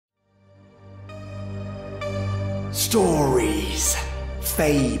Stories,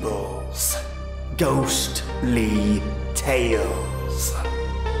 Fables, Ghostly Tales.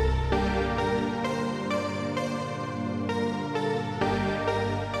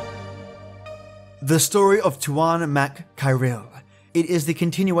 The story of Tuan Mac Cairill. It is the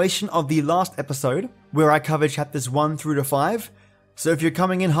continuation of the last episode, where I covered chapters 1 through to 5, so if you're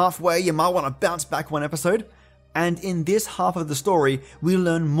coming in halfway, you might want to bounce back one episode. And in this half of the story, we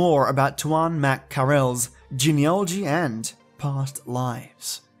learn more about Tuan Mac Cairill's genealogy and past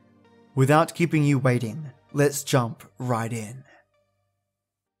lives. Without keeping you waiting, let's jump right in.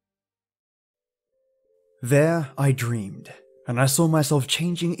 There I dreamed, and I saw myself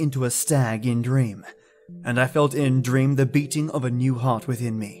changing into a stag in dream, and I felt in dream the beating of a new heart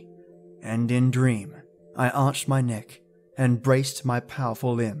within me, and in dream I arched my neck and braced my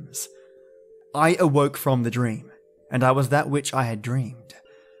powerful limbs. I awoke from the dream, and I was that which I had dreamed.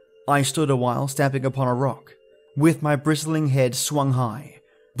 I stood a while stamping upon a rock, with my bristling head swung high,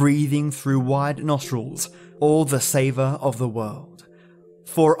 breathing through wide nostrils all the savour of the world.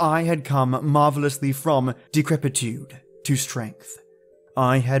 For I had come marvellously from decrepitude to strength.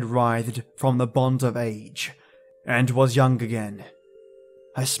 I had writhed from the bonds of age, and was young again.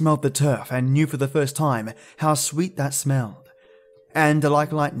 I smelled the turf and knew for the first time how sweet that smelled, and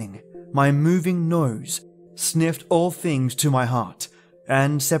like lightning, my moving nose sniffed all things to my heart,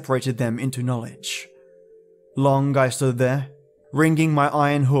 and separated them into knowledge. Long I stood there, ringing my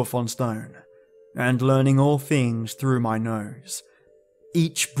iron hoof on stone, and learning all things through my nose.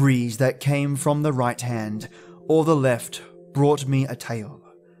 Each breeze that came from the right hand or the left brought me a tale.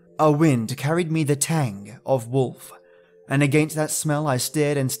 A wind carried me the tang of wolf, and against that smell I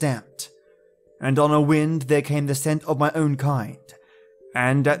stared and stamped. And on a wind there came the scent of my own kind,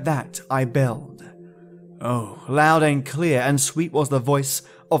 and at that I belled. Oh, loud and clear and sweet was the voice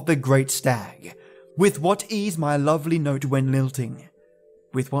of the great stag. With what ease my lovely note went lilting.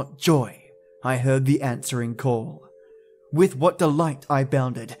 With what joy I heard the answering call. With what delight I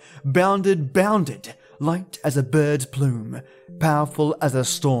bounded, bounded, light as a bird's plume, powerful as a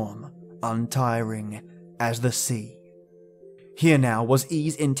storm, untiring as the sea. Here now was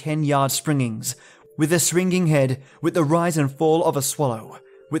ease in 10-yard springings, with the swinging head, with the rise and fall of a swallow,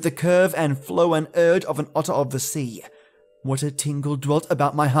 with the curve and flow and urge of an otter of the sea. What a tingle dwelt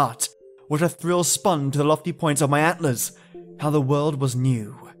about my heart! What a thrill spun to the lofty points of my antlers! How the world was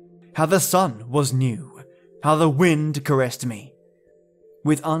new! How the sun was new! How the wind caressed me!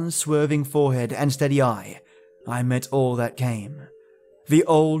 With unswerving forehead and steady eye, I met all that came. The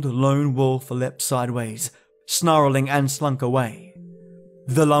old lone wolf leapt sideways, snarling and slunk away.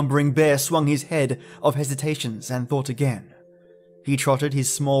 The lumbering bear swung his head of hesitations and thought again. He trotted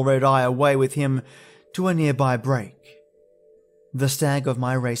his small red eye away with him to a nearby brake. The stag of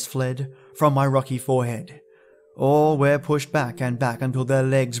my race fled from my rocky forehead. All were pushed back and back until their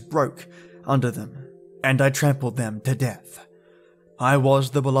legs broke under them, and I trampled them to death. I was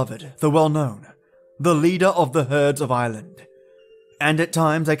the beloved, the well-known, the leader of the herds of Ireland, and at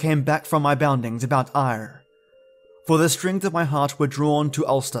times I came back from my boundings about ire. For the strings of my heart were drawn to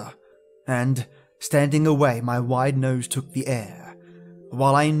Ulster, and, standing away, my wide nose took the air,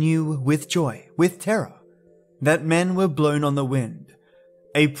 while I knew with joy, with terror, that men were blown on the wind.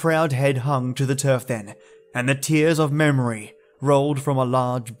 A proud head hung to the turf then, and the tears of memory rolled from a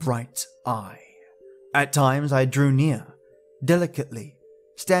large bright eye. At times I drew near, delicately,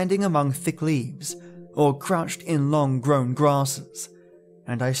 standing among thick leaves, or crouched in long-grown grasses,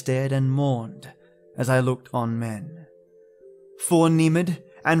 and I stared and mourned as I looked on men. 4 Nemad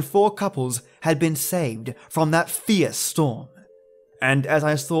and 4 couples had been saved from that fierce storm, and as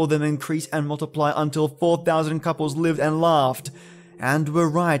I saw them increase and multiply until 4,000 couples lived and laughed, and were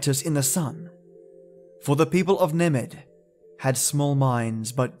riotous in the sun. For the people of Nemad had small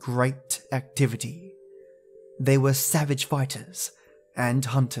minds but great activity. They were savage fighters and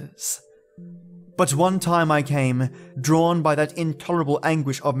hunters. But one time I came, drawn by that intolerable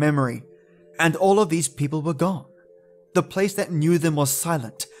anguish of memory, and all of these people were gone. The place that knew them was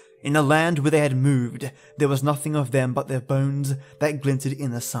silent. In the land where they had moved, there was nothing of them but their bones that glinted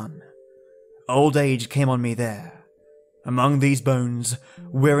in the sun. Old age came on me there. Among these bones,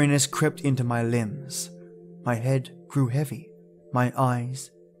 weariness crept into my limbs. My head grew heavy, my eyes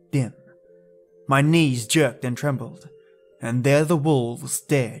dim. My knees jerked and trembled, and there the wolves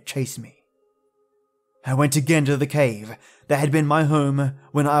dared chase me. I went again to the cave that had been my home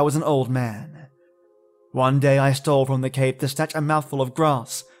when I was an old man. One day I stole from the cave to snatch a mouthful of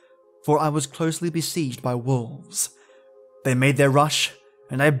grass, for I was closely besieged by wolves. They made their rush,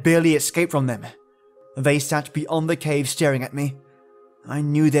 and I barely escaped from them. They sat beyond the cave staring at me. I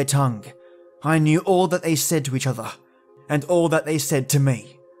knew their tongue. I knew all that they said to each other, and all that they said to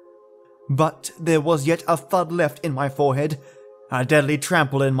me. But there was yet a thud left in my forehead, a deadly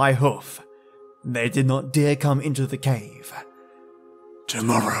trample in my hoof. They did not dare come into the cave.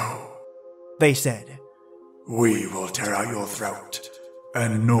 "Tomorrow," they said, "we will tear out your throat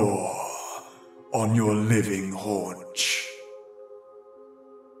and gnaw on your living haunch."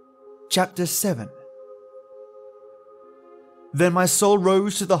 Chapter 7. Then my soul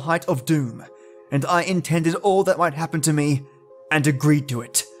rose to the height of doom, and I intended all that might happen to me, and agreed to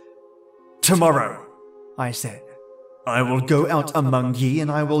it. "Tomorrow," I said, "I will go out among ye, and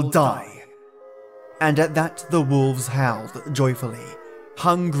I will die." And at that the wolves howled joyfully,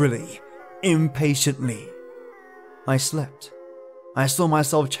 hungrily, impatiently. I slept. I saw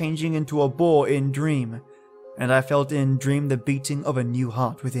myself changing into a boar in dream, and I felt in dream the beating of a new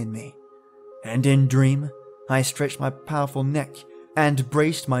heart within me. And in dream, I stretched my powerful neck and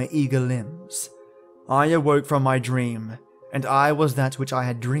braced my eager limbs. I awoke from my dream, and I was that which I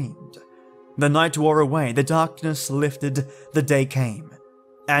had dreamed. The night wore away, the darkness lifted, the day came.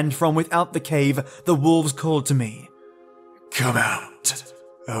 And from without the cave, the wolves called to me. "Come out,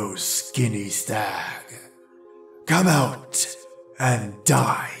 O skinny stag. Come out and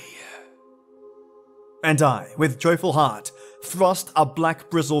die." And I, with joyful heart, thrust a black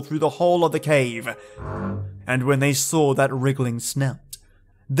bristle through the hole of the cave. And when they saw that wriggling snout,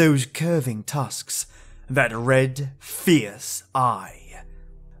 those curving tusks, that red, fierce eye,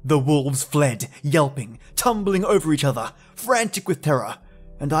 the wolves fled, yelping, tumbling over each other, frantic with terror,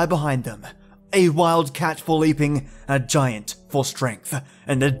 and I behind them, a wild cat for leaping, a giant for strength,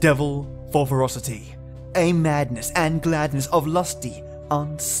 and a devil for ferocity, a madness and gladness of lusty,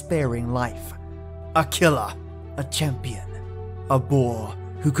 unsparing life, a killer, a champion, a boar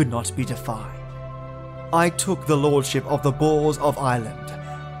who could not be defied. I took the lordship of the boars of Ireland.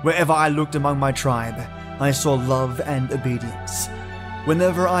 Wherever I looked among my tribe, I saw love and obedience.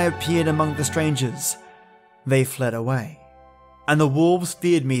 Whenever I appeared among the strangers, they fled away. And the wolves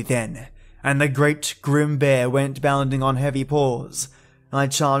feared me then, and the great grim bear went bounding on heavy paws. I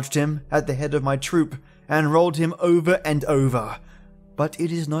charged him at the head of my troop, and rolled him over and over. But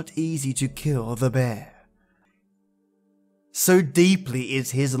it is not easy to kill the bear. So deeply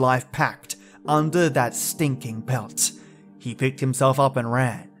is his life packed under that stinking pelt. He picked himself up and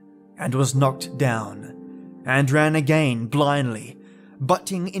ran, and was knocked down, and ran again blindly,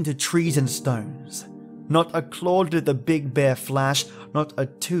 butting into trees and stones. Not a claw did the big bear flash, not a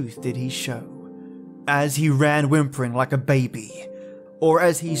tooth did he show, as he ran whimpering like a baby, or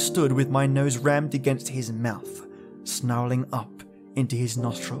as he stood with my nose rammed against his mouth, snarling up into his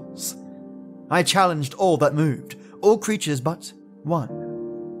nostrils. I challenged all that moved, all creatures but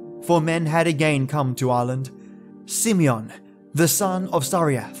one. For men had again come to Ireland, Simeon, the son of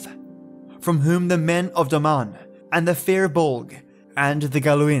Sariath, from whom the men of Daman, and the fair Bolg, and the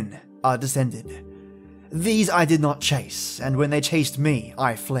Galuin are descended. These I did not chase, and when they chased me,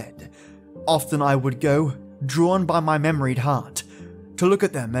 I fled. Often I would go, drawn by my memoried heart, to look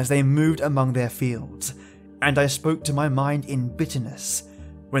at them as they moved among their fields, and I spoke to my mind in bitterness.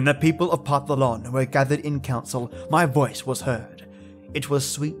 When the people of Partholon were gathered in council, my voice was heard. It was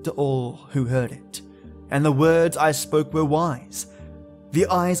sweet to all who heard it, and the words I spoke were wise. The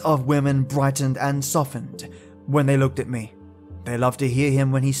eyes of women brightened and softened when they looked at me. They loved to hear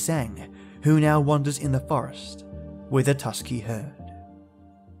him when he sang, who now wanders in the forest with a tusky herd.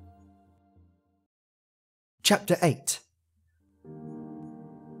 Chapter 8.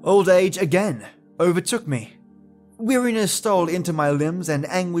 Old age again overtook me. Weariness stole into my limbs, and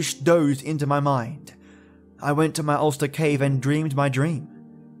anguish dozed into my mind. I went to my Ulster cave and dreamed my dream,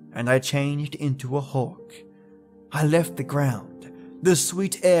 and I changed into a hawk. I left the ground. The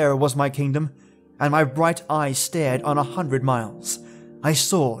sweet air was my kingdom, and my bright eyes stared on 100 miles. I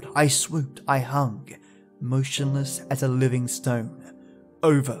soared, I swooped, I hung, motionless as a living stone,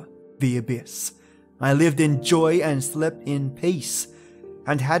 over the abyss. I lived in joy and slept in peace,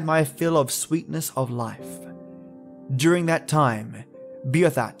 and had my fill of sweetness of life. During that time,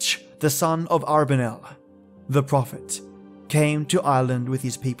 Beothach, the son of Arbanel, the prophet, came to Ireland with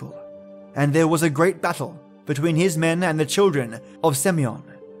his people, and there was a great battle between his men and the children of Simeon.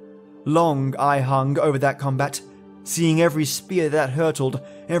 Long I hung over that combat, seeing every spear that hurtled,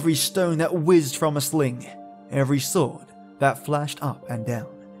 every stone that whizzed from a sling, every sword that flashed up and down,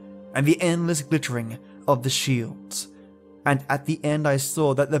 and the endless glittering of the shields. And at the end I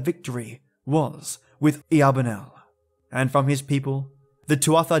saw that the victory was with Iarbanel, and from his people the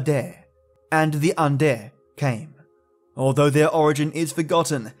Tuatha Dé and the Undé came, although their origin is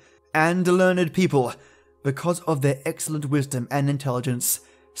forgotten, and learned people, because of their excellent wisdom and intelligence,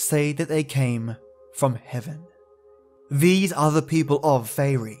 say that they came from heaven. These are the people of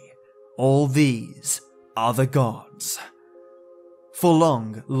Faerie. All these are the gods. For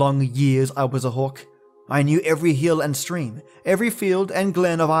long, long years I was a hawk. I knew every hill and stream, every field and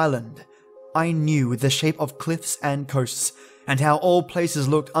glen of Ireland. I knew the shape of cliffs and coasts, and how all places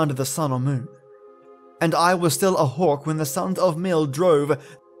looked under the sun or moon. And I was still a hawk when the sons of Mill drove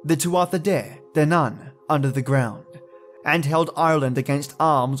the Tuatha Dé, the Nun, under the ground, and held Ireland against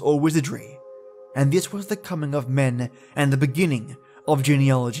arms or wizardry. And this was the coming of men and the beginning of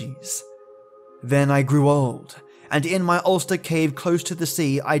genealogies. Then I grew old, and in my Ulster cave close to the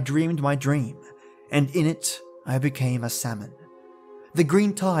sea I dreamed my dream, and in it I became a salmon. The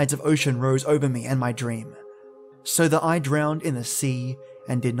green tides of ocean rose over me and my dream, so that I drowned in the sea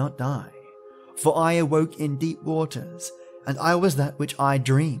and did not die. For I awoke in deep waters, and I was that which I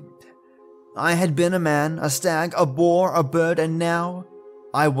dreamed. I had been a man, a stag, a boar, a bird, and now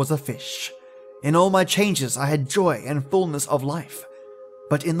I was a fish. In all my changes I had joy and fullness of life,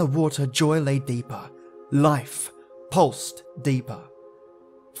 but in the water joy lay deeper, life pulsed deeper.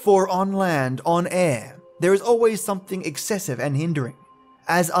 For on land, on air, there is always something excessive and hindering,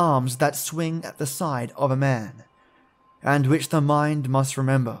 as arms that swing at the side of a man, and which the mind must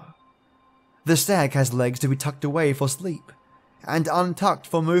remember. The stag has legs to be tucked away for sleep, and untucked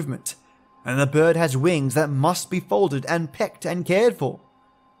for movement, and the bird has wings that must be folded and pecked and cared for.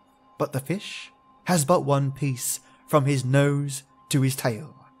 But the fish has but one piece from his nose to his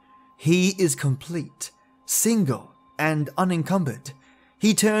tail. He is complete, single, and unencumbered.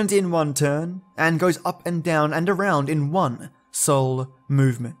 He turns in one turn, and goes up and down and around in one sole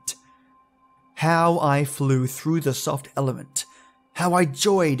movement. How I flew through the soft element, how I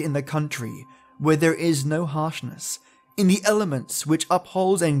joyed in the country where there is no harshness, in the elements which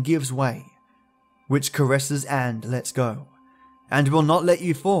upholds and gives way, which caresses and lets go, and will not let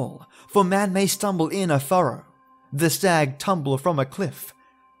you fall, for man may stumble in a furrow, the stag tumble from a cliff,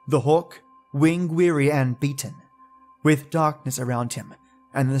 the hawk wing-weary and beaten, with darkness around him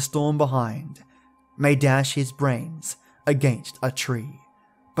and the storm behind, may dash his brains against a tree.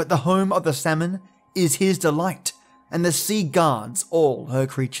 But the home of the salmon is his delight, and the sea guards all her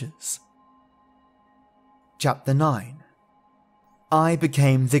creatures. Chapter 9. I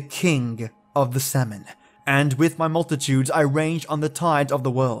became the king of the salmon, and with my multitudes I ranged on the tides of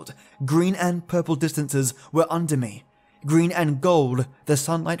the world. Green and purple distances were under me, green and gold the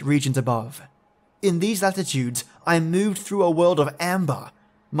sunlight regions above. In these latitudes I moved through a world of amber,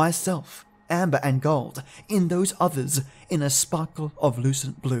 myself amber and gold. In those others, in a sparkle of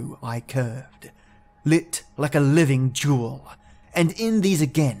lucent blue I curved, lit like a living jewel. And in these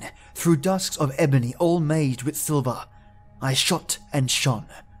again, through dusks of ebony all mazed with silver, I shot and shone,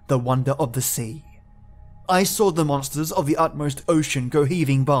 the wonder of the sea. I saw the monsters of the utmost ocean go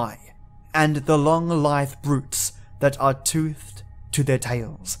heaving by, and the long lithe brutes that are toothed to their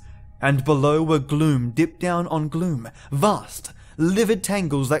tails, and below were gloom dipped down on gloom, vast, livid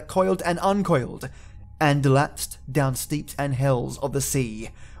tangles that coiled and uncoiled, and lapsed down steeps and hells of the sea,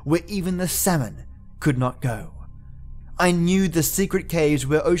 where even the salmon could not go. I knew the secret caves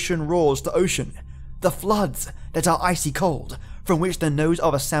where ocean roars to ocean, the floods that are icy cold, from which the nose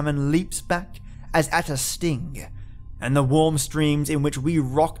of a salmon leaps back as at a sting, and the warm streams in which we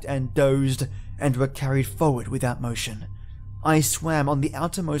rocked and dozed and were carried forward without motion. I swam on the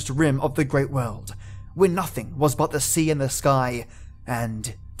outermost rim of the great world, where nothing was but the sea and the sky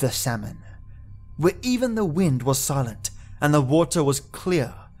and the salmon, where even the wind was silent and the water was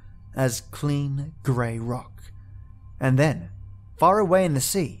clear as clean grey rock. And then, far away in the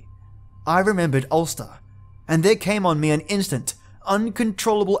sea, I remembered Ulster, and there came on me an instant,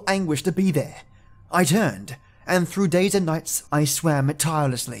 uncontrollable anguish to be there. I turned, and through days and nights I swam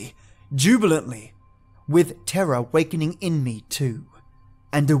tirelessly, jubilantly, with terror wakening in me too,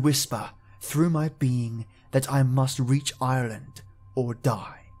 and a whisper through my being that I must reach Ireland or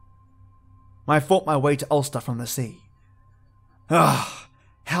die. I fought my way to Ulster from the sea. Ah,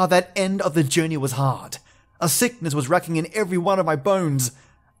 how that end of the journey was hard. A sickness was racking in every one of my bones,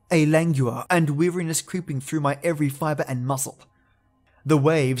 a languor and weariness creeping through my every fibre and muscle. The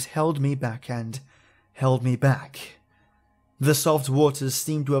waves held me back and held me back. The soft waters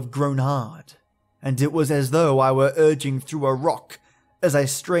seemed to have grown hard, and it was as though I were urging through a rock as I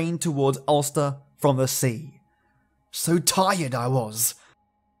strained towards Ulster from the sea. So tired I was.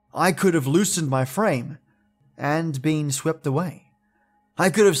 I could have loosened my frame and been swept away. I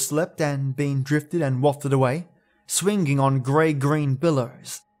could have slept and been drifted and wafted away, swinging on grey-green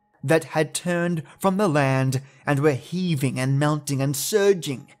billows that had turned from the land and were heaving and mounting and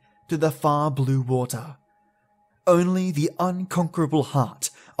surging to the far blue water. Only the unconquerable heart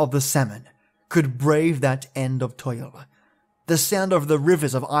of the salmon could brave that end of toil. The sound of the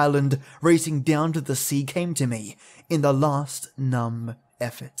rivers of Ireland racing down to the sea came to me in the last numb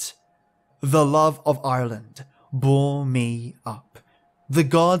effort. The love of Ireland bore me up. The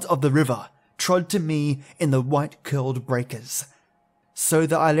gods of the river trod to me in the white-curled breakers, so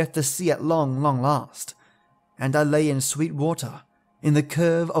that I left the sea at long, long last, and I lay in sweet water in the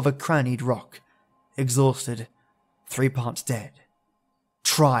curve of a crannied rock, exhausted, 3 parts dead,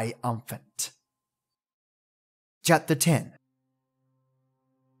 triumphant. Chapter 10.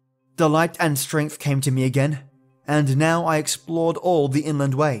 Delight and strength came to me again, and now I explored all the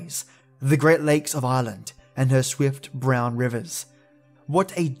inland ways, the great lakes of Ireland and her swift brown rivers.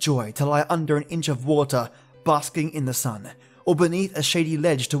 What a joy to lie under an inch of water, basking in the sun, or beneath a shady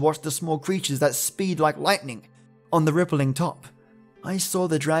ledge to watch the small creatures that speed like lightning on the rippling top. I saw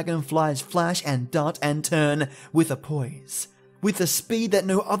the dragonflies flash and dart and turn with a poise, with a speed that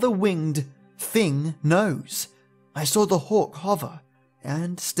no other winged thing knows. I saw the hawk hover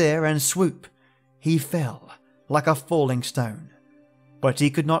and stare and swoop. He fell like a falling stone, but he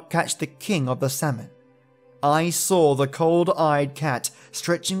could not catch the king of the salmon. I saw the cold-eyed cat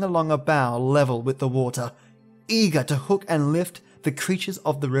stretching along a bough level with the water, eager to hook and lift the creatures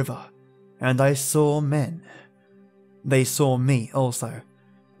of the river. And I saw men. They saw me also.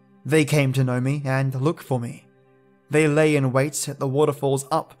 They came to know me and look for me. They lay in wait at the waterfalls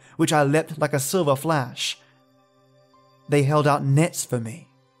up which I leapt like a silver flash. They held out nets for me.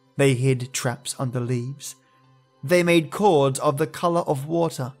 They hid traps under leaves. They made cords of the colour of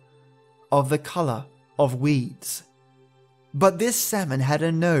water, of the colour of weeds. But this salmon had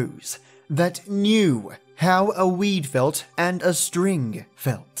a nose that knew how a weed felt and a string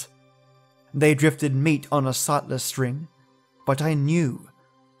felt. They drifted meat on a sightless string, but I knew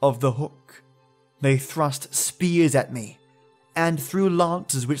of the hook. They thrust spears at me, and threw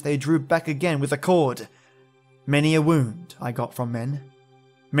lances which they drew back again with a cord. Many a wound I got from men,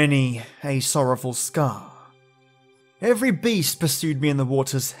 many a sorrowful scar. Every beast pursued me in the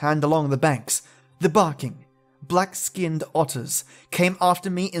waters and along the banks. The barking, black-skinned otters came after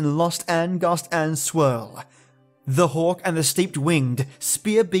me in lost and gust and swirl. The hawk and the steeped-winged,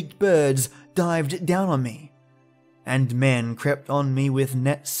 spear-beaked birds dived down on me, and men crept on me with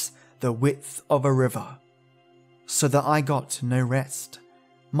nets the width of a river, so that I got no rest.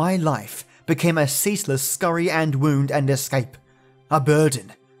 My life became a ceaseless scurry and wound and escape, a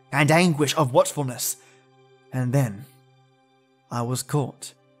burden and anguish of watchfulness, and then I was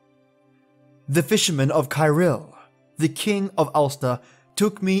caught. The fisherman of Cairill, the king of Ulster,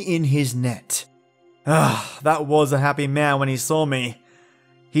 took me in his net. That was a happy man when he saw me.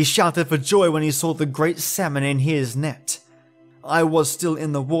 He shouted for joy when he saw the great salmon in his net. I was still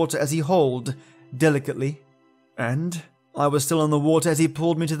in the water as he hauled, delicately, and I was still in the water as he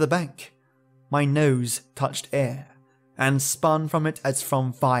pulled me to the bank. My nose touched air, and spun from it as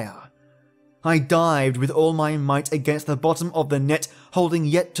from fire. I dived with all my might against the bottom of the net, holding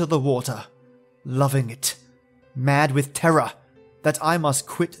yet to the water, loving it, mad with terror that I must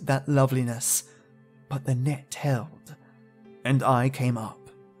quit that loveliness. But the net held, and I came up.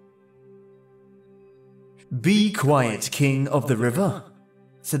 "Be quiet, king of the river,"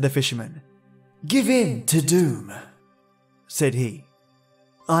 said the fisherman. "Give in to doom," said he.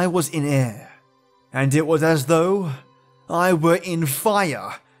 I was in air, and it was as though I were in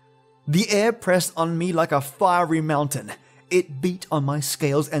fire. The air pressed on me like a fiery mountain. It beat on my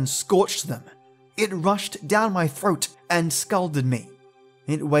scales and scorched them. It rushed down my throat and scalded me.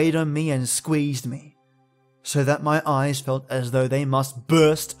 It weighed on me and squeezed me, so that my eyes felt as though they must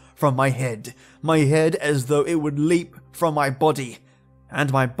burst from my head as though it would leap from my body,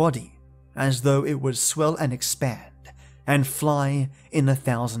 and my body as though it would swell and expand and fly in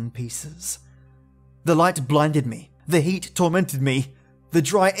 1,000 pieces. The light blinded me, the heat tormented me, the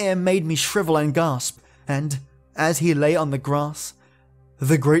dry air made me shrivel and gasp, and as he lay on the grass,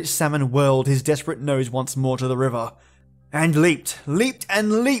 the great salmon whirled his desperate nose once more to the river, and leaped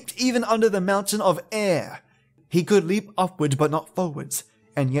and leaped even under the mountain of air. He could leap upward but not forwards,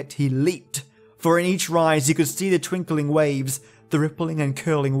 and yet he leaped, for in each rise he could see the twinkling waves, the rippling and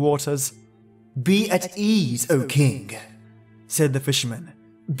curling waters. "Be at ease, O king," said the fisherman.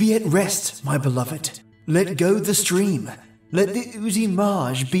 "Be at rest, my beloved. Let go the stream. Let the oozy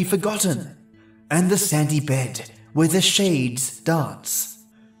marge be forgotten, and the sandy bed where the shades dance,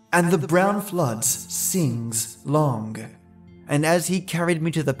 and the brown floods sings long." And as he carried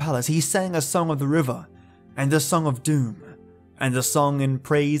me to the palace, he sang a song of the river, and a song of doom, and a song in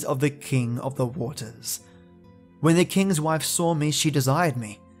praise of the king of the waters. When the king's wife saw me, she desired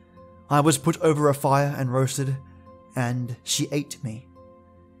me. I was put over a fire and roasted, and she ate me.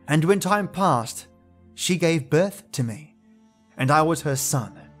 And when time passed, she gave birth to me, and I was her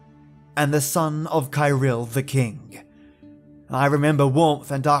son, and the son of Cairill the king. I remember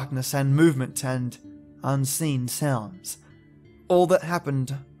warmth and darkness and movement and unseen sounds. All that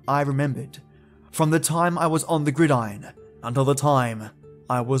happened, I remembered, from the time I was on the gridiron until the time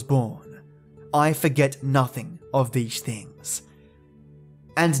I was born. I forget nothing of these things.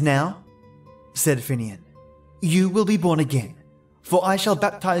 And now, said Finian, you will be born again, for I shall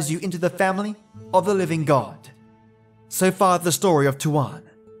baptize you into the family of the living God. So far the story of Tuan,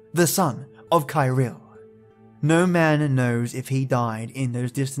 the son of Cairill. No man knows if he died in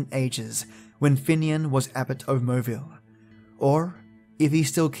those distant ages when Finian was abbot of Moville, or if he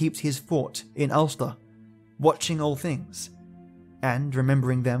still keeps his fort in Ulster, watching all things, and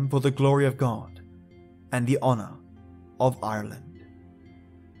remembering them for the glory of God and the honour of Ireland.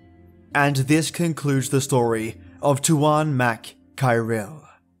 And this concludes the story of Tuan Mac Cairill.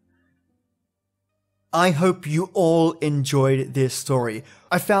 I hope you all enjoyed this story.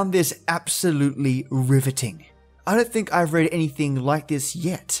 I found this absolutely riveting. I don't think I've read anything like this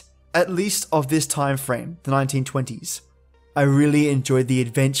yet, at least of this time frame, the 1920s. I really enjoyed the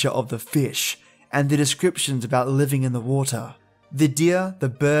adventure of the fish and the descriptions about living in the water. The deer, the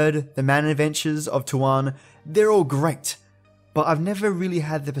bird, the man adventures of Tuan, they're all great, but I've never really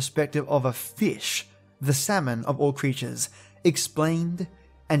had the perspective of a fish, the salmon of all creatures, explained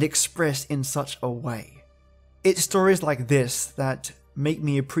and expressed in such a way. It's stories like this that make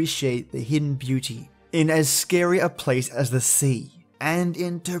me appreciate the hidden beauty in as scary a place as the sea, and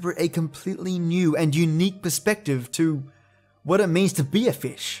interpret a completely new and unique perspective to what it means to be a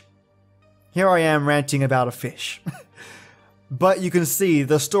fish. Here I am ranting about a fish. But you can see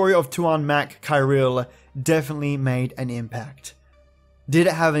the story of Tuan Mac Cairill definitely made an impact. Did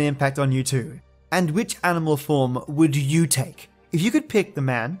it have an impact on you too? And which animal form would you take? If you could pick the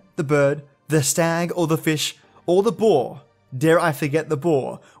man, the bird, the stag, or the fish, or the boar, dare I forget the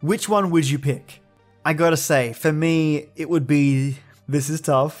boar, which one would you pick? I gotta say, for me, it would be, this is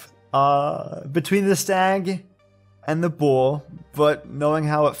tough, between the stag and the boar, but knowing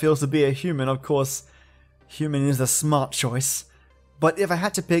how it feels to be a human, of course, human is the smart choice. But if I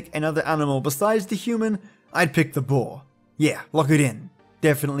had to pick another animal besides the human, I'd pick the boar. Yeah, lock it in.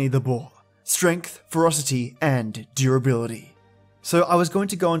 Definitely the boar. Strength, ferocity, and durability. So I was going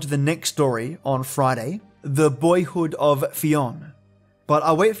to go on to the next story on Friday, The Boyhood of Fionn. But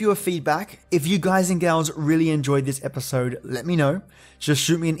I'll wait for your feedback. If you guys and gals really enjoyed this episode, let me know. Just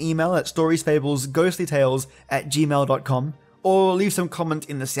shoot me an email at StoriesFablesGhostlyTales@gmail.com, or leave some comment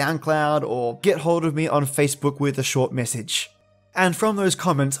in the SoundCloud, or get hold of me on Facebook with a short message. And from those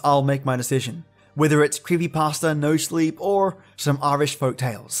comments, I'll make my decision. Whether it's creepypasta, no sleep, or some Irish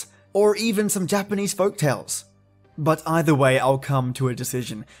folktales, or even some Japanese folktales. But either way, I'll come to a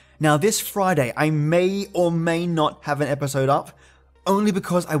decision. Now this Friday, I may or may not have an episode up, only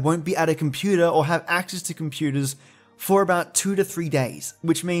because I won't be at a computer or have access to computers for about 2 to 3 days,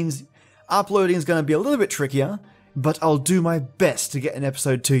 which means uploading is going to be a little bit trickier, but I'll do my best to get an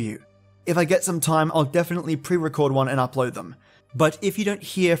episode to you. If I get some time, I'll definitely pre-record one and upload them. But if you don't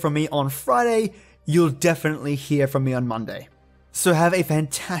hear from me on Friday, you'll definitely hear from me on Monday. So have a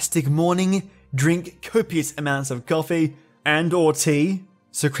fantastic morning, drink copious amounts of coffee and or tea,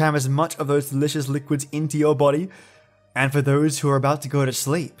 so cram as much of those delicious liquids into your body. And for those who are about to go to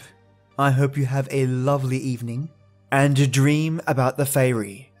sleep, I hope you have a lovely evening and dream about the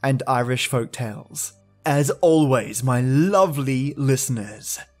fairy and Irish folk tales. As always, my lovely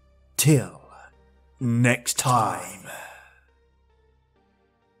listeners, till next time.